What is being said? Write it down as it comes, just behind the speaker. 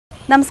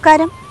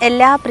നമസ്കാരം.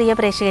 എല്ലാ പ്രിയ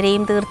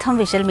പ്രേക്ഷകരെയും തീർത്ഥം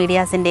വിഷ്വൽ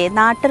മീഡിയാസിന്റെ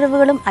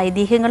നാട്ടറിവുകളും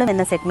ഐതിഹ്യങ്ങളും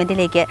എന്ന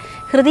സെഗ്മെന്റിലേക്ക്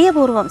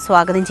ഹൃദയപൂർവ്വം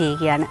സ്വാഗതം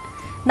ചെയ്യുകയാണ്.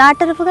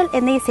 നാട്ടറിവുകൾ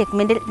എന്ന ഈ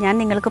സെഗ്മെന്റിൽ ഞാൻ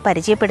നിങ്ങൾക്ക്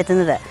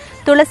പരിചയപ്പെടുത്തുന്നത്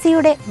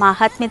തുളസിയുടെ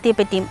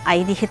മാഹാത്മ്യത്തെപ്പറ്റിയും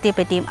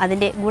ഐതിഹ്യത്തെപ്പറ്റിയും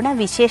അതിന്റെ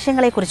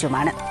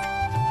ഗുണവിശേഷങ്ങളെക്കുറിച്ചുമാണ്.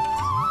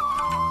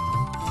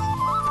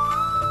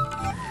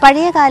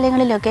 പഴയ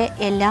കാലങ്ങളിലൊക്കെ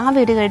എല്ലാ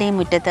വീടുകളുടെയും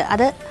മുറ്റത്ത്,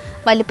 അത്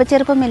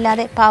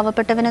വലിപ്പച്ചെറുപ്പമില്ലാതെ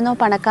പാവപ്പെട്ടവനെന്നോ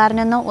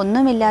പണക്കാരനെന്നോ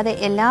ഒന്നുമില്ലാതെ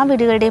എല്ലാ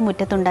വീടുകളുടെയും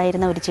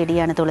മുറ്റത്തുണ്ടായിരുന്ന ഒരു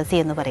ചെടിയാണ് തുളസി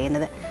എന്ന്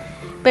പറയുന്നത്.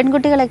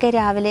 പെൺകുട്ടികളൊക്കെ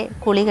രാവിലെ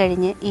കുളി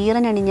കഴിഞ്ഞ്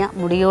ഈറനണിഞ്ഞ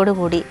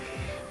മുടിയോടുകൂടി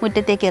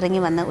മുറ്റത്തേക്ക് ഇറങ്ങി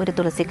വന്ന് ഒരു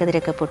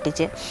തുളസിക്കതിരൊക്കെ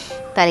പൊട്ടിച്ച്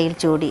തലയിൽ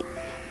ചൂടി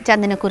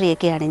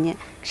ചന്ദനക്കുറിയൊക്കെ അണിഞ്ഞ്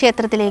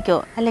ക്ഷേത്രത്തിലേക്കോ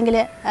അല്ലെങ്കിൽ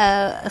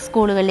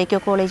സ്കൂളുകളിലേക്കോ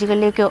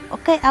കോളേജുകളിലേക്കോ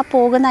ഒക്കെ ആ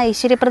പോകുന്ന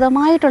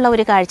ഐശ്വര്യപ്രദമായിട്ടുള്ള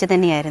ഒരു കാഴ്ച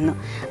തന്നെയായിരുന്നു.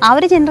 ആ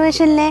ഒരു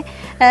ജനറേഷനിലെ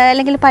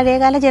അല്ലെങ്കിൽ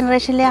പഴയകാല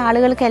ജനറേഷനിലെ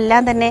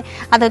ആളുകൾക്കെല്ലാം തന്നെ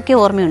അതൊക്കെ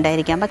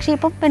ഓർമ്മയുണ്ടായിരിക്കാം. പക്ഷേ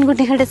ഇപ്പം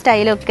പെൺകുട്ടികളുടെ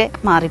സ്റ്റൈലൊക്കെ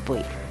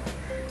മാറിപ്പോയി.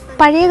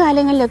 പഴയ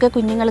കാലങ്ങളിലൊക്കെ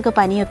കുഞ്ഞുങ്ങൾക്ക്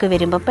പനിയൊക്കെ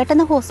വരുമ്പോൾ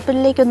പെട്ടെന്ന്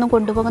ഹോസ്പിറ്റലിലേക്കൊന്നും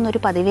കൊണ്ടുപോകുന്ന ഒരു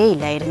പതിവേ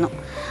ഇല്ലായിരുന്നു.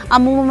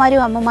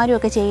 അമ്മമാരും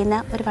ഒക്കെ ചെയ്യുന്ന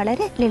ഒരു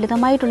വളരെ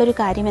ലളിതമായിട്ടുള്ളൊരു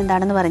കാര്യം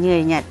എന്താണെന്ന് പറഞ്ഞു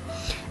കഴിഞ്ഞാൽ,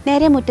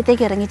 നേരെ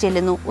മുറ്റത്തേക്ക് ഇറങ്ങി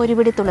ചെല്ലുന്നു, ഒരു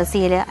പിടി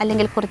തുളസിയില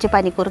അല്ലെങ്കിൽ കുറച്ച്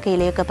പനിക്കൂർക്ക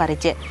ഇലയൊക്കെ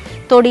പറിച്ച്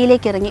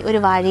തൊടിയിലേക്ക് ഇറങ്ങി ഒരു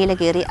വാഴയില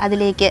കയറി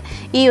അതിലേക്ക്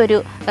ഈ ഒരു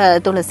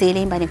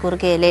തുളസിയിലയും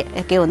പനിക്കൂർക്ക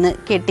ഇലയൊക്കെ ഒന്ന്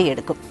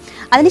കെട്ടിയെടുക്കും.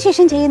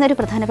 അതിനുശേഷം ചെയ്യുന്ന ഒരു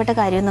പ്രധാനപ്പെട്ട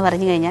കാര്യം എന്ന്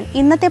പറഞ്ഞു കഴിഞ്ഞാൽ,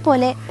 ഇന്നത്തെ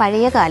പോലെ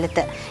പഴയ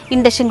കാലത്ത്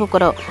ഇൻഡക്ഷൻ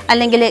കുക്കറോ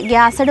അല്ലെങ്കിൽ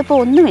ഗ്യാസ് അടുപ്പോ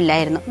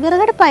ഒന്നുമില്ലായിരുന്നു.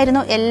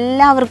 വിറകടുപ്പായിരുന്നു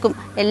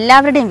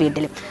എല്ലാവരുടെയും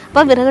വീട്ടിലും.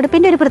 അപ്പോൾ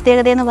വിറകടുപ്പിൻ്റെ ഒരു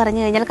പ്രത്യേകത എന്ന്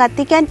പറഞ്ഞു കഴിഞ്ഞാൽ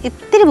കത്തിക്കാൻ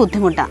ഇത്തിരി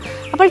ബുദ്ധിമുട്ടാണ്.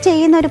 അപ്പോൾ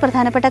ചെയ്യുന്ന ഒരു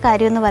പ്രധാനപ്പെട്ട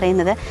കാര്യം എന്ന്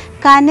പറയുന്നത്,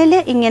 കനൽ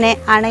ഇങ്ങനെ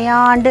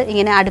അണയാണ്ട്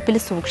ഇങ്ങനെ അടുപ്പിൽ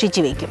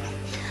സൂക്ഷിച്ചു വയ്ക്കും.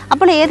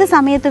 അപ്പോൾ ഏത്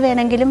സമയത്ത്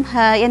വേണമെങ്കിലും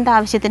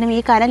എന്താവശ്യത്തിനും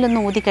ഈ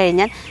കനലൊന്ന്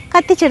ഊതിക്കഴിഞ്ഞാൽ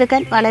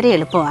കത്തിച്ചെടുക്കാൻ വളരെ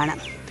എളുപ്പമാണ്.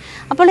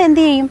 അപ്പോൾ എന്ത്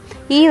ചെയ്യും,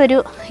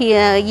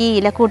 ഈ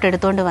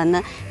ഇലക്കൂട്ടെടുത്തുകൊണ്ട് വന്ന്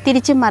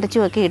തിരിച്ചും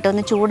മറിച്ചുമൊക്കെ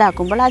ഇട്ടൊന്ന്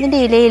ചൂടാക്കുമ്പോൾ അതിൻ്റെ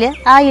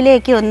ആ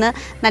ഇലയൊക്കെ ഒന്ന്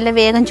നല്ല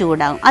വേഗം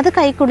ചൂടാകും. അത്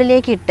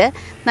കൈക്കുള്ളിലേക്ക് ഇട്ട്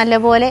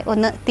നല്ലപോലെ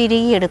ഒന്ന്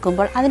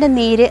തിരികെടുക്കുമ്പോൾ അതിൻ്റെ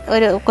നീര്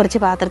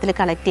കുറച്ച് പാത്രത്തിൽ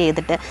കളക്ട്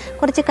ചെയ്തിട്ട്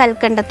കുറച്ച്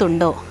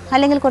കൽക്കണ്ടത്തുണ്ടോ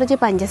അല്ലെങ്കിൽ കുറച്ച്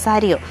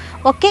പഞ്ചസാരയോ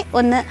ഒക്കെ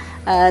ഒന്ന്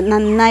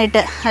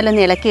നന്നായിട്ട്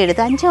അല്ലൊന്ന്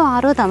ഇളക്കിയെടുത്ത്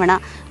 5-6 തവണ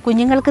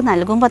കുഞ്ഞുങ്ങൾക്ക്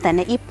നൽകുമ്പോൾ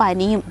തന്നെ ഈ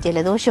പനിയും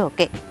ജലദോഷവും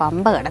ഒക്കെ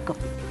പമ്പ കിടക്കും.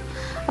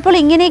 അപ്പോൾ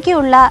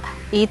ഇങ്ങനെയൊക്കെയുള്ള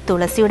ഈ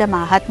തുളസിയുടെ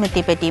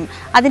മാഹാത്മ്യത്തെപ്പറ്റിയും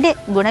അതിൻ്റെ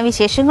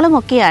ഗുണവിശേഷങ്ങളും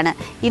ഒക്കെയാണ്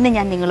ഇന്ന്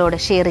ഞാൻ നിങ്ങളോട്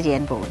ഷെയർ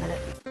ചെയ്യാൻ പോകുന്നത്.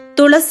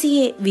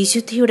 തുളസിയെ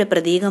വിശുദ്ധിയുടെ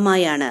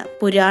പ്രതീകമായാണ്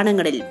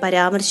പുരാണങ്ങളിൽ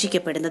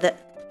പരാമർശിക്കപ്പെടുന്നത്.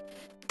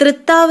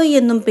 തൃത്താവ്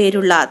എന്നും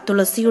പേരുള്ള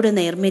തുളസിയുടെ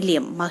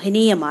നൈർമല്യം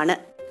മഹനീയമാണ്.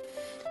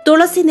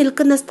 തുളസി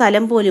നിൽക്കുന്ന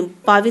സ്ഥലം പോലും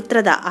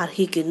പവിത്രത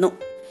അർഹിക്കുന്നു.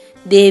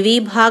 ദേവി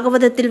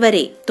ഭാഗവതത്തിൽ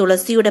വരെ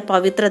തുളസിയുടെ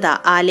പവിത്രത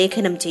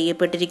ആലേഖനം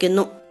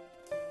ചെയ്യപ്പെട്ടിരിക്കുന്നു.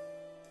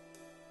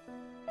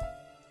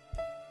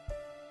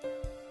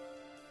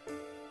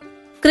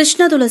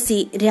 കൃഷ്ണതുളസി,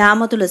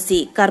 രാമതുളസി,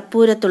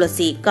 കർപ്പൂര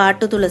തുളസി,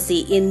 കാട്ടുതുളസി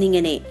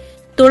എന്നിങ്ങനെ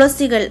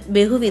തുളസികൾ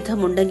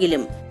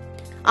ബഹുവിധമുണ്ടെങ്കിലും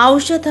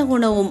ഔഷധ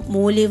ഗുണവും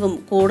മൂല്യവും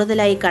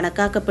കൂടുതലായി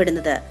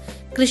കണക്കാക്കപ്പെടുന്നത്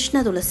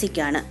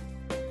കൃഷ്ണതുളസിക്കാണ്.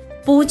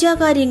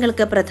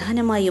 പൂജാകാര്യങ്ങൾക്ക്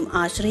പ്രധാനമായും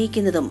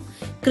ആശ്രയിക്കുന്നതും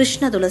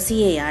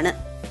കൃഷ്ണതുളസിയെയാണ്.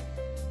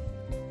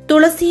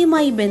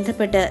 തുളസിയുമായി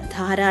ബന്ധപ്പെട്ട്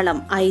ധാരാളം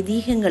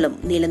ഐതിഹ്യങ്ങളും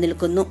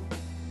നിലനിൽക്കുന്നു.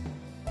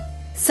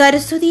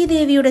 സരസ്വതീ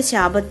ദേവിയുടെ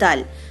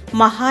ശാപത്താൽ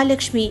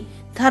മഹാലക്ഷ്മി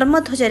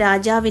ധർമ്മധ്വജ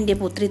രാജാവിന്റെ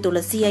പുത്രി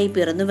തുളസിയായി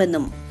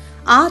പിറന്നുവെന്നും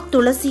ആ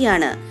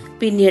തുളസിയാണ്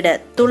പിന്നീട്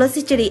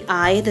തുളസിച്ചെടി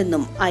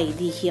ആയതെന്നും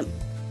ഐതിഹ്യം.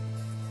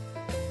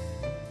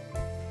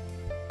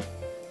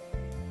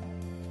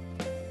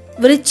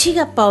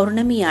 വൃശ്ചിക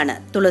പൗർണമിയാണ്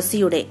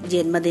തുളസിയുടെ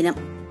ജന്മദിനം.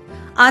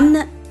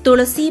 അന്ന്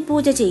തുളസി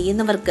പൂജ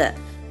ചെയ്യുന്നവർക്ക്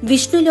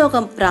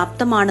വിഷ്ണുലോകം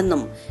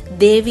പ്രാപ്തമാണെന്നും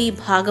ദേവി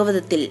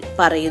ഭാഗവതത്തിൽ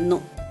പറയുന്നു.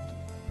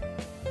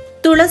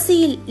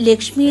 തുളസിയിൽ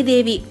ലക്ഷ്മി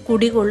ദേവി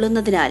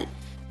കുടികൊള്ളുന്നതിനാൽ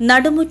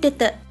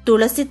നടുമുറ്റത്ത്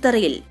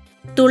തുളസിത്തറയിൽ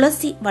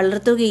തുളസി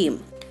വളർത്തുകയും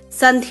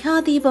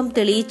സന്ധ്യാദീപം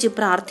തെളിയിച്ച്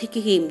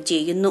പ്രാർത്ഥിക്കുകയും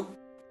ചെയ്യുന്നു.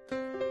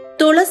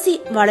 തുളസി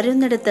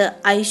വളരുന്നിടത്ത്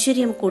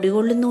ഐശ്വര്യം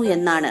കുടികൊള്ളുന്നു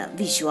എന്നാണ്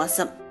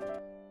വിശ്വാസം.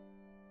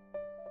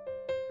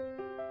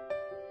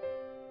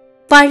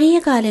 പഴയ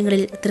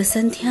കാലങ്ങളിൽ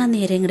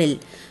ത്രിസന്ധ്യാനേരങ്ങളിൽ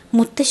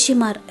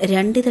മുത്തശ്ശിമാർ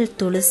 2 ഇതൾ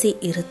തുളസി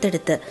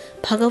ഇറുത്തെടുത്ത്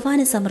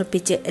ഭഗവാന്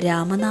സമർപ്പിച്ച്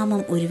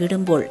രാമനാമം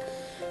ഉരുവിടുമ്പോൾ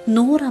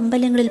 100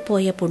 അമ്പലങ്ങളിൽ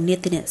പോയ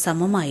പുണ്യത്തിന്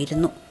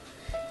സമമായിരുന്നു.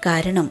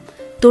 കാരണം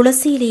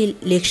തുളസിയിലയിൽ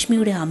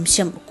ലക്ഷ്മിയുടെ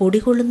അംശം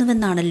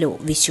കുടികൊള്ളുന്നുവെന്നാണല്ലോ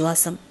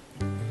വിശ്വാസം.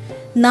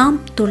 നാം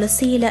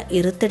തുളസിയില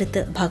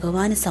ഇറുത്തെടുത്ത്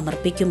ഭഗവാന്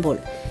സമർപ്പിക്കുമ്പോൾ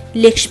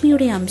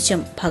ലക്ഷ്മിയുടെ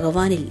അംശം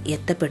ഭഗവാനിൽ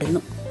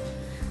എത്തപ്പെടുന്നു.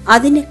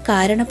 അതിന്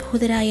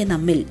കാരണഭൂതരായ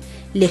നമ്മിൽ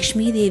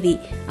ലക്ഷ്മീദേവി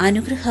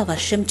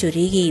അനുഗ്രഹവർഷം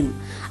ചൊരിയുകയും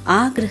ആ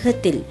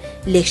ഗൃഹത്തിൽ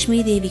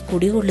ലക്ഷ്മീദേവി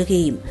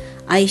കുടികൊള്ളുകയും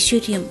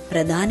ഐശ്വര്യം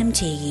പ്രദാനം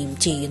ചെയ്യുകയും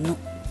ചെയ്യുന്നു.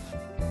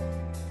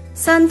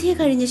 സന്ധ്യ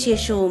കഴിഞ്ഞ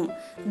ശേഷവും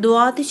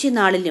ദ്വാദശി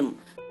നാളിലും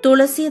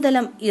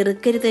തുളസീദളം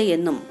ഇറുക്കരുത്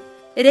എന്നും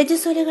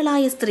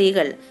രജസ്വലകളായ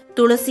സ്ത്രീകൾ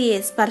തുളസിയെ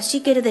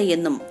സ്പർശിക്കരുത്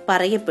എന്നും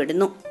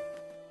പറയപ്പെടുന്നു.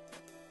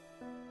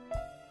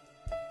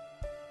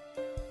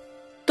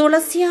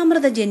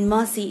 തുളസ്യാമൃത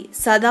ജന്മാസി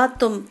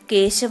സദാത്വം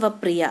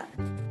കേശവപ്രിയ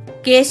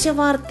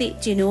കേശവാർത്തി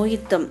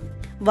ചിനോയിത്വം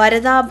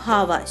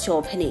വരദാഭാവ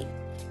ശോഭനെ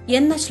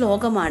എന്ന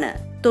ശ്ലോകമാണ്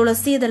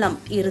തുളസീദളം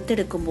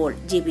ഇറുത്തെടുക്കുമ്പോൾ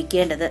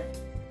ജപിക്കേണ്ടത്.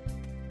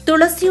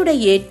 തുളസിയുടെ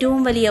ഏറ്റവും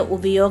വലിയ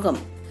ഉപയോഗം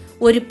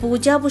ഒരു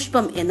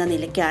പൂജാപുഷ്പം എന്ന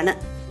നിലയ്ക്കാണ്.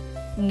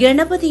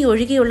 ഗണപതി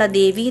ഒഴികെയുള്ള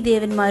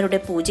ദേവീദേവന്മാരുടെ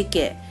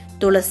പൂജയ്ക്ക്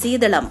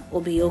തുളസീദളം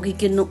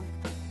ഉപയോഗിക്കുന്നു.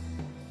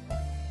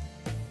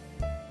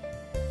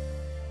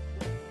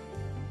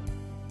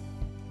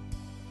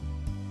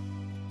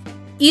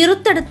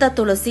 ഇറുത്തെടുത്ത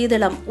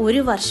തുളസീദളം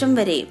 1 വർഷം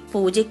വരെ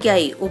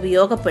പൂജയ്ക്കായി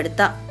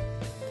ഉപയോഗപ്പെടുത്താം.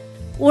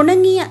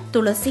 ഉണങ്ങിയ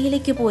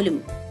തുളസിയിലേക്ക് പോലും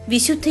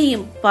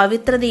വിശുദ്ധിയും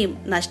പവിത്രതയും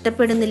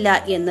നഷ്ടപ്പെടുന്നില്ല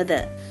എന്നത്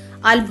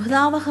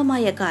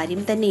അത്ഭുതാവഹമായ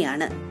കാര്യം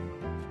തന്നെയാണ്.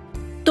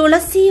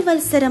 തുളസീ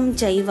വത്സരം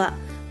ചൈവ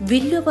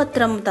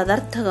വില്ലുപത്രം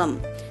തദർത്ഥകം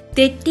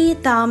തെറ്റി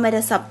താമര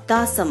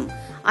സപ്താസം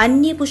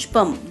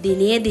അന്യപുഷ്പം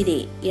ദിനേ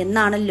ദിനേ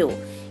എന്നാണല്ലോ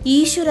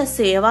ഈശ്വര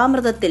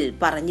സേവാമൃതത്തിൽ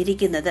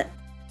പറഞ്ഞിരിക്കുന്നത്.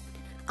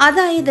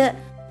 അതായത്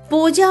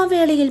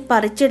പൂജാവേളയിൽ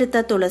പറിച്ചെടുത്ത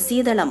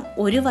തുളസീദളം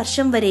 1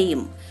 വർഷം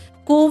വരെയും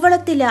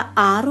കൂവളത്തില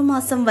 6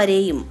 മാസം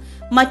വരെയും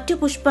മറ്റു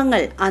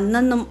പുഷ്പങ്ങൾ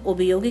അന്നന്നും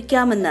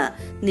ഉപയോഗിക്കാമെന്ന്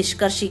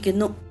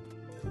നിഷ്കർഷിക്കുന്നു.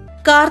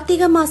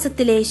 കാർത്തിക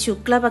മാസത്തിലെ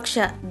ശുക്ലപക്ഷ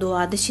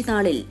ദ്വാദശി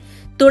നാളിൽ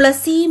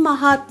തുളസീ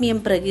മഹാത്മ്യം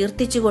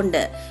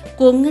പ്രകീർത്തിച്ചുകൊണ്ട്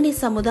കൊങ്ങിണി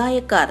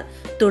സമുദായക്കാർ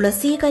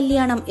തുളസീ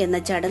കല്യാണം എന്ന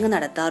ചടങ്ങ്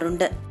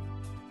നടത്താറുണ്ട്.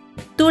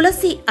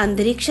 തുളസി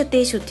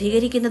അന്തരീക്ഷത്തെ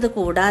ശുദ്ധീകരിക്കുന്നത്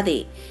കൂടാതെ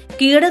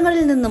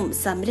കീടങ്ങളിൽ നിന്നും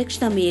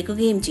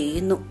സംരക്ഷണമേകുകയും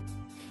ചെയ്യുന്നു.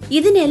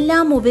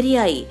 ഇതിനെല്ലാം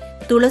ഉപരിയായി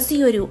തുളസി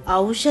ഒരു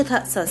ഔഷധ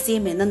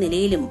സസ്യം എന്ന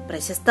നിലയിലും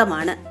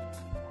പ്രശസ്തമാണ്.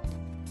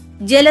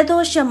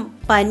 ജലദോഷം,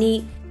 പനി,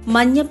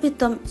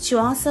 മഞ്ഞപ്പിത്തം,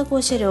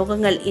 ശ്വാസകോശ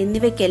രോഗങ്ങൾ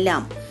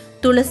എന്നിവയ്ക്കെല്ലാം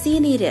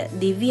തുളസീനീര്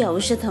ദിവ്യ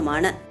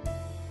ഔഷധമാണ്.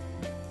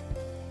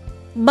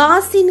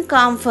 ബാസിൻ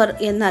കാംഫർ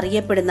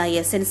എന്നറിയപ്പെടുന്ന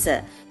എസൻസ്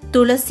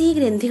തുളസി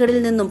ഗ്രന്ഥികളിൽ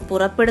നിന്നും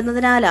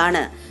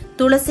പുറപ്പെടുന്നതിനാലാണ്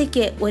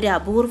തുളസിക്ക് ഒരു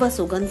അപൂർവ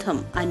സുഗന്ധം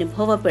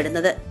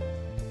അനുഭവപ്പെടുന്നത്.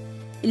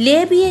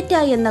 ലേബിയേറ്റ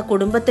എന്ന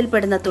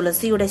കുടുംബത്തിൽപ്പെടുന്ന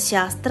തുളസിയുടെ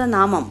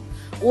ശാസ്ത്രനാമം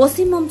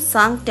ഓസിമം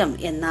സാങ്ക്ടം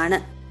എന്നാണ്.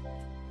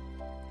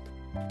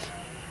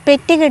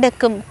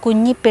 പെറ്റുകിടക്കും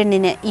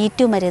കുഞ്ഞിപ്പെണ്ണിന്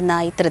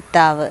ഈറ്റുമരുന്നായി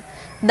തൃത്താവ്,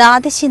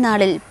 ദ്വാദശി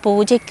നാളിൽ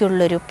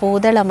പൂജയ്ക്കുള്ളൊരു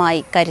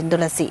പൂതളമായി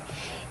കരിന്തുളസി,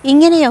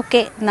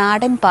 ഇങ്ങനെയൊക്കെ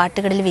നാടൻ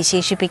പാട്ടുകളിൽ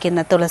വിശേഷിപ്പിക്കുന്ന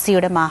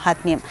തുളസിയുടെ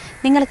മാഹാത്മ്യം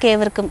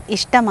നിങ്ങൾക്കേവർക്കും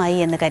ഇഷ്ടമായി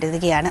എന്ന്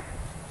കരുതുകയാണ്.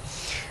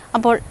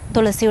 അപ്പോൾ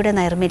തുളസിയുടെ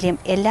നൈർമല്യം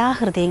എല്ലാ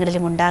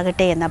ഹൃദയങ്ങളിലും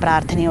ഉണ്ടാകട്ടെ എന്ന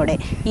പ്രാർത്ഥനയോടെ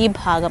ഈ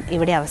ഭാഗം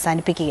ഇവിടെ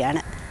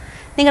അവസാനിപ്പിക്കുകയാണ്.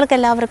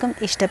 നിങ്ങൾക്കെല്ലാവർക്കും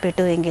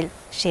ഇഷ്ടപ്പെട്ടു എങ്കിൽ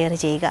ഷെയർ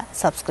ചെയ്യുക,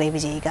 സബ്സ്ക്രൈബ്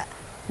ചെയ്യുക.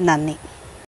 നന്ദി.